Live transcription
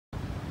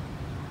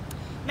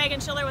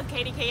Megan Schiller with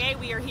KDKA.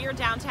 We are here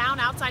downtown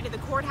outside of the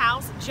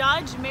courthouse.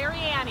 Judge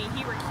Mariani,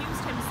 he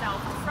recused himself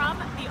from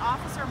the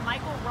Officer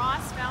Michael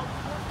Rosfeld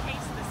court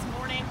case this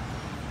morning.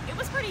 It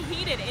was pretty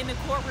heated in the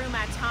courtroom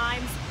at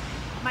times.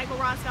 Michael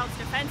Rosfeld's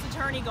defense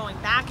attorney going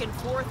back and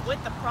forth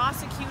with the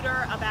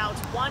prosecutor about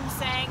one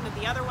saying that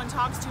the other one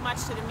talks too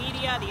much to the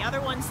media, the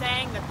other one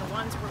saying that the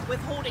ones were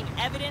withholding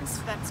evidence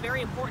that's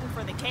very important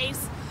for the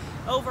case.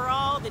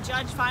 Overall, the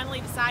judge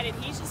finally decided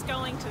he's just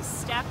going to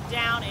step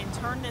down and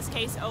turn this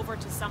case over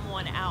to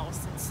someone else.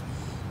 Since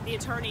the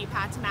attorney,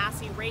 Pat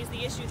Massey, raised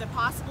the issue that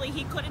possibly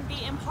he couldn't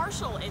be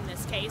impartial in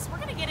this case. We're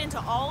going to get into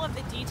all of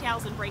the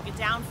details and break it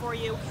down for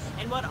you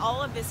and what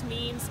all of this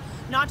means,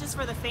 not just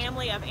for the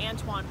family of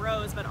Antwon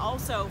Rose, but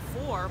also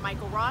for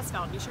Michael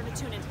Rosfeld. Be sure to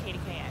tune into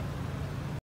KDKA.